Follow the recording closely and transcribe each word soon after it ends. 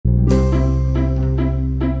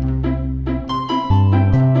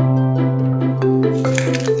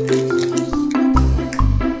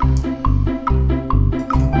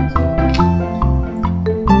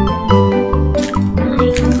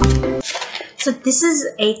So this is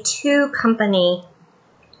a 2-company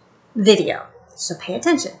video, so pay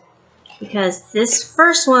attention, because this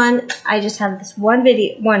first one, I just have this one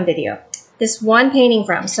video, this one painting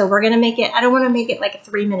from. So we're gonna make it, I don't wanna make it like a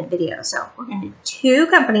 3-minute video, so we're gonna do 2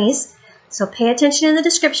 companies. So pay attention in the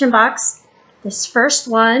description box. This first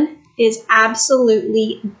one is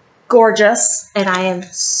absolutely gorgeous, and I am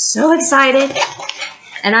so excited.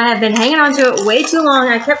 And I have been hanging on to it way too long.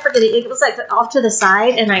 I kept forgetting. It was like off to the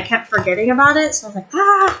side, and I kept forgetting about it. So I was like,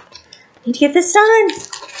 I need to get this done.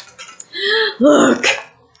 Look.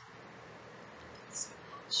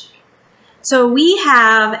 So we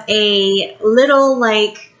have a little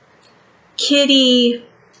like kiddie,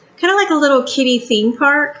 kind of like a little kiddie theme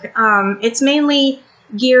park. It's mainly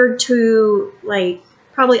geared to like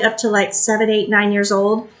probably up to like 7, 8, 9 years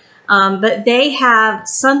old. But they have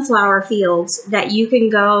sunflower fields that you can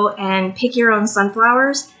go and pick your own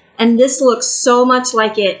sunflowers. And this looks so much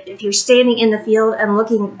like it if you're standing in the field and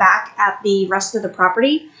looking back at the rest of the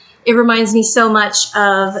property. It reminds me so much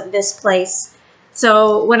of this place.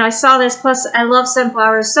 So when I saw this, plus I love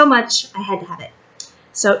sunflowers so much, I had to have it.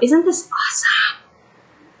 So isn't this awesome?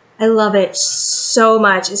 I love it so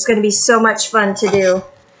much. It's going to be so much fun to do.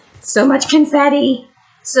 So much confetti.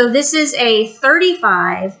 So this is a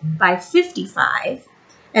 35 by 55,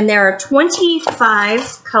 and there are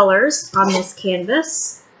 25 colors on this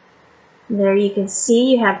canvas. There you can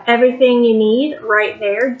see you have everything you need right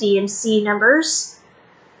there, DMC numbers,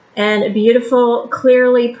 and a beautiful,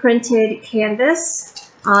 clearly printed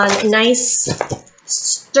canvas on nice,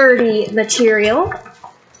 sturdy material.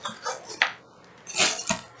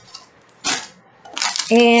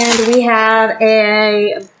 And we have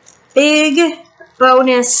a big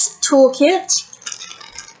bonus toolkit.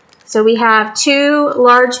 So we have 2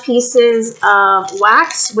 large pieces of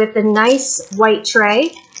wax with a nice white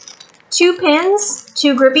tray, 2 pins,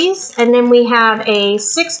 2 grippies, and then we have a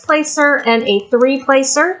 6-placer and a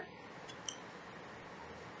 3-placer.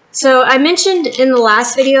 So I mentioned in the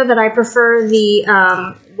last video that I prefer the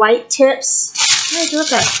white tips. Hey,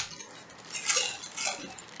 look at it.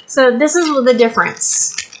 So this is the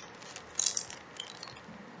difference.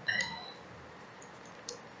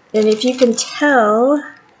 And if you can tell,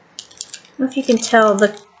 I don't know if you can tell,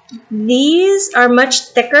 these are much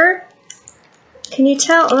thicker. Can you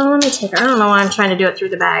tell? Oh, let me take it. I don't know why I'm trying to do it through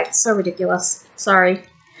the bag. It's so ridiculous. Sorry.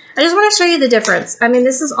 I just want to show you the difference. I mean,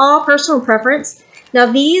 this is all personal preference. Now,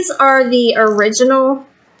 these are the original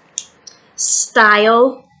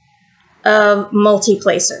style of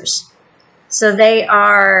multi-placers. So they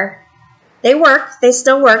work, they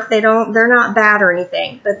still work, they're not bad or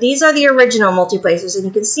anything. But these are the original multi-placers, and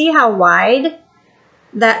you can see how wide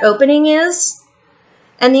that opening is.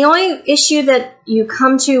 And the only issue that you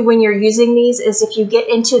come to when you're using these is if you get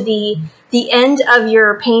into the end of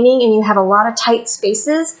your painting and you have a lot of tight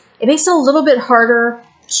spaces, it makes it a little bit harder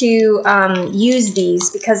to use these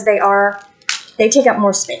because they take up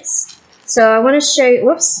more space. So I want to show you,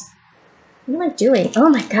 whoops, what am I doing? Oh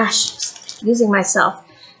my gosh, using myself.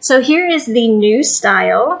 So here is the new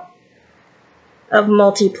style of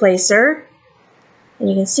multi-placer. And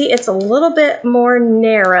you can see it's a little bit more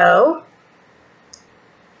narrow.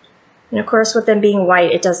 And of course, with them being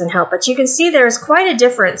white, it doesn't help. But you can see there's quite a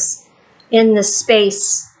difference in the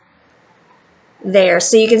space there.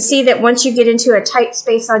 So you can see that once you get into a tight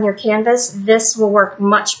space on your canvas, this will work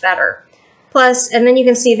much better. Plus, and then you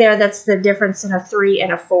can see there that's the difference in a 3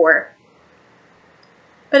 and a 4.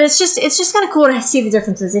 But it's just kind of cool to see the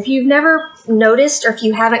differences. If you've never noticed, or if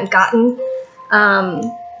you haven't gotten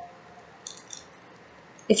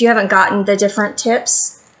the different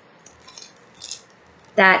tips,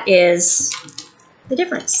 that is the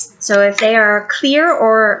difference. So if they are clear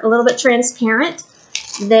or a little bit transparent,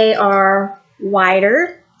 they are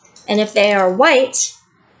wider, and if they are white,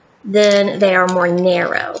 then they are more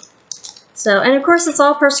narrow. So, and of course, it's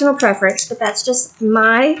all personal preference, but that's just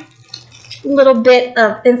my little bit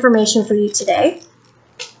of information for you today.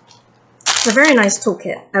 It's a very nice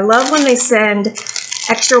toolkit. I love when they send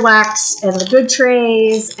extra wax and the good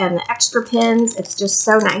trays and the extra pins. It's just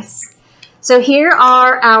so nice. So here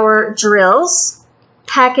are our drills,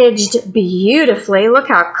 packaged beautifully. Look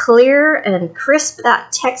how clear and crisp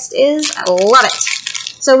that text is. I love it.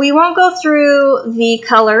 So we won't go through the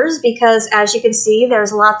colors because, as you can see,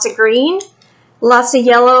 there's lots of green, lots of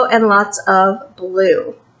yellow, and lots of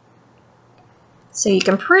blue. So you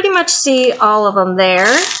can pretty much see all of them there.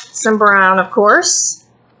 Some brown, of course.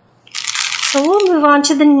 So we'll move on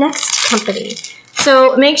to the next company.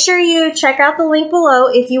 So make sure you check out the link below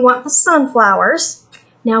if you want the sunflowers.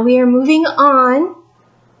 Now we are moving on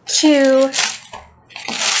to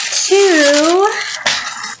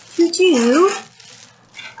 2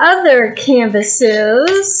 other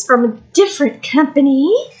canvases from a different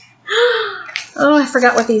company. Oh, I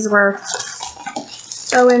forgot what these were.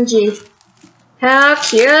 OMG. How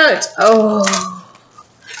cute. Oh.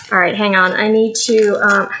 All right, hang on. I need to,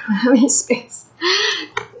 how many space?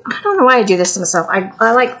 I don't know why I do this to myself.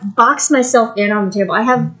 I like box myself in on the table. I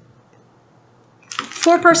have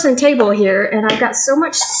 4-person table here, and I've got so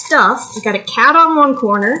much stuff. I've got a cat on one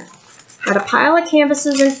corner, got a pile of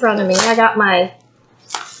canvases in front of me. I got my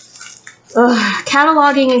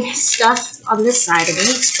cataloging stuff on this side of me.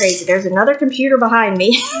 It's crazy. There's another computer behind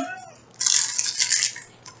me.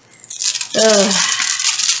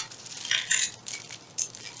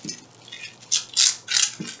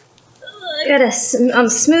 I'm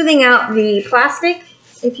smoothing out the plastic.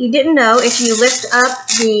 If you didn't know, if you lift up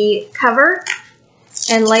the cover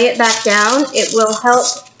and lay it back down, it will help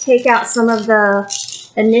take out some of the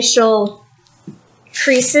initial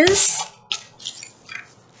creases.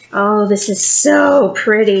 Oh, this is so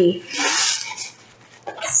pretty.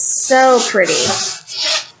 So pretty.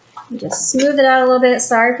 Just smooth it out a little bit.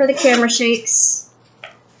 Sorry for the camera shakes,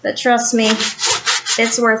 but trust me,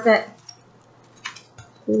 it's worth it.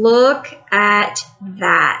 Look at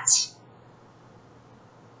that.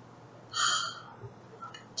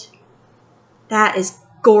 That is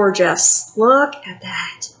gorgeous. Look at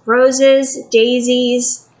that. Roses,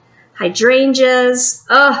 daisies, hydrangeas.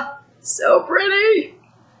 Oh, so pretty.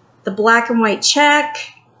 The black and white check.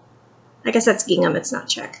 I guess that's gingham. It's not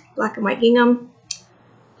check. Black and white gingham.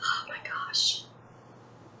 Oh my gosh.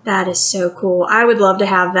 That is so cool. I would love to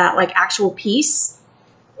have that like actual piece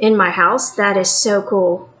in my house. That is so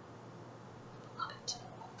cool. Love it.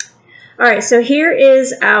 All right, so here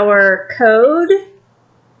is our code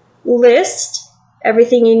list.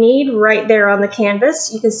 Everything you need right there on the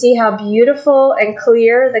canvas. You can see how beautiful and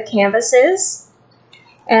clear the canvas is.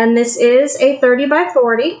 And this is a 30 by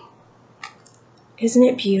 40. Isn't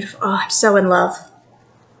it beautiful? Oh, I'm so in love.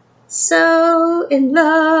 So in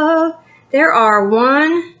love. There are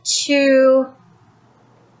 1, 2,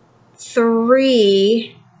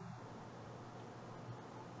 3.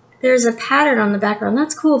 There's a pattern on the background.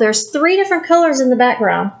 That's cool. There's 3 different colors in the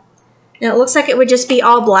background. And it looks like it would just be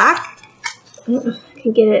all black. I don't know if I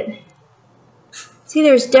can get it. See,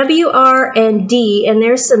 there's W, R, and D, and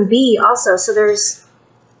there's some B also. So there's,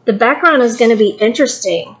 the background is going to be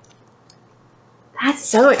interesting. That's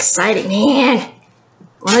so exciting, man. I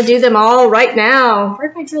want to do them all right now.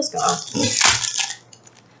 Where'd my drills go?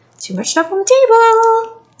 Too much stuff on the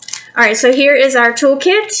table. All right, so here is our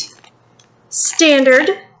toolkit.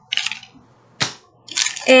 Standard.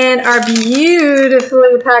 And our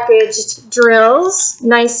beautifully packaged drills.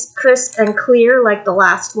 Nice, crisp, and clear like the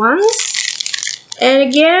last ones. And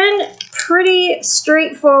again, pretty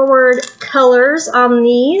straightforward colors on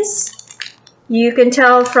these. You can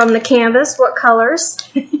tell from the canvas what colors.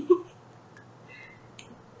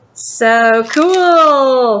 So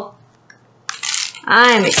cool.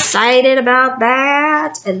 I'm excited about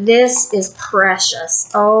that. And this is precious.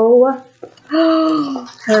 Oh,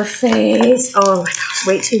 her face. Oh my gosh,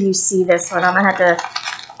 wait till you see this one. I'm gonna have to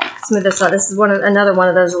smooth this out. This is another one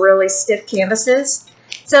of those really stiff canvases.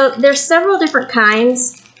 So there's several different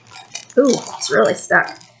kinds. Ooh, it's really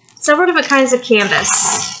stuck. Several different kinds of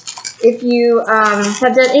canvas. If you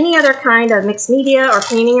have done any other kind of mixed media or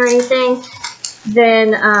painting or anything,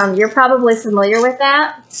 then you're probably familiar with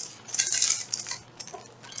that.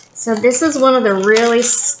 So this is one of the really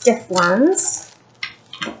stiff ones.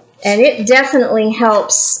 And it definitely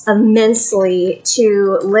helps immensely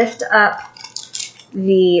to lift up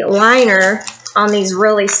the liner on these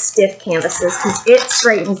really stiff canvases because it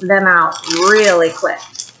straightens them out really quick.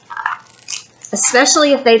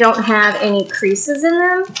 Especially if they don't have any creases in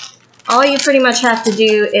them. All you pretty much have to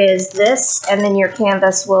do is this, and then your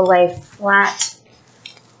canvas will lay flat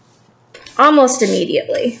almost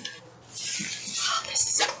immediately. Oh,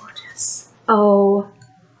 this is gorgeous. Oh,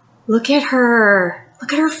 look at her.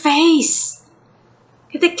 Look at her face.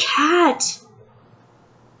 Look at the cat.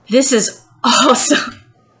 This is awesome.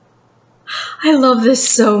 I love this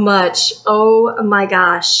so much. Oh my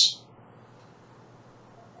gosh.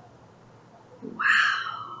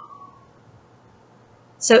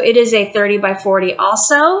 So it is a 30 by 40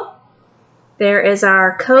 also. There is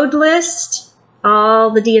our code list,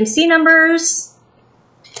 all the DMC numbers,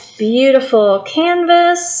 beautiful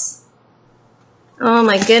canvas. Oh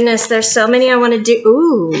my goodness, there's so many I want to do.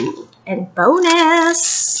 Ooh, and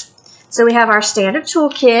bonus. So we have our standard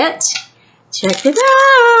toolkit. Check it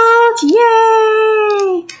out,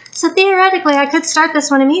 yay! So theoretically, I could start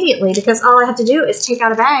this one immediately because all I have to do is take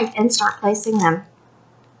out a bag and start placing them.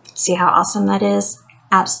 See how awesome that is?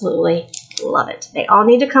 absolutely love it. They all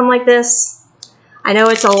need to come like this. I know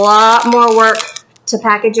it's a lot more work to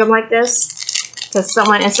package them like this because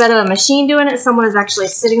someone, instead of a machine doing it, someone is actually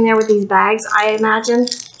sitting there with these bags, I imagine.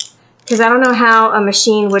 Because I don't know how a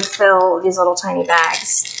machine would fill these little tiny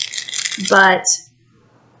bags. But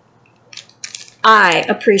I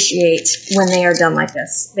appreciate when they are done like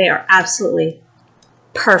this. They are absolutely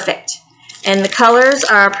perfect. And the colors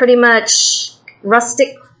are pretty much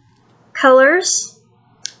rustic colors.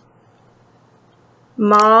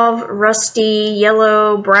 Mauve, rusty,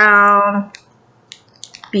 yellow, brown.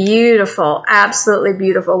 Beautiful. Absolutely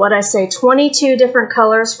beautiful. What I say, 22 different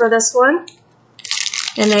colors for this one.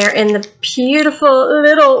 And they are in the beautiful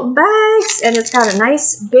little bags. And it's got a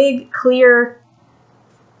nice, big, clear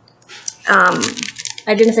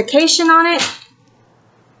identification on it.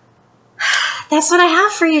 That's what I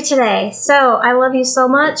have for you today. So I love you so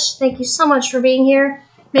much. Thank you so much for being here.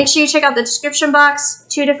 Make sure you check out the description box,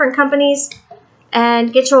 2 different companies,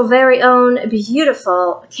 and get your very own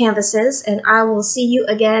beautiful canvases. And I will see you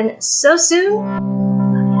again so soon.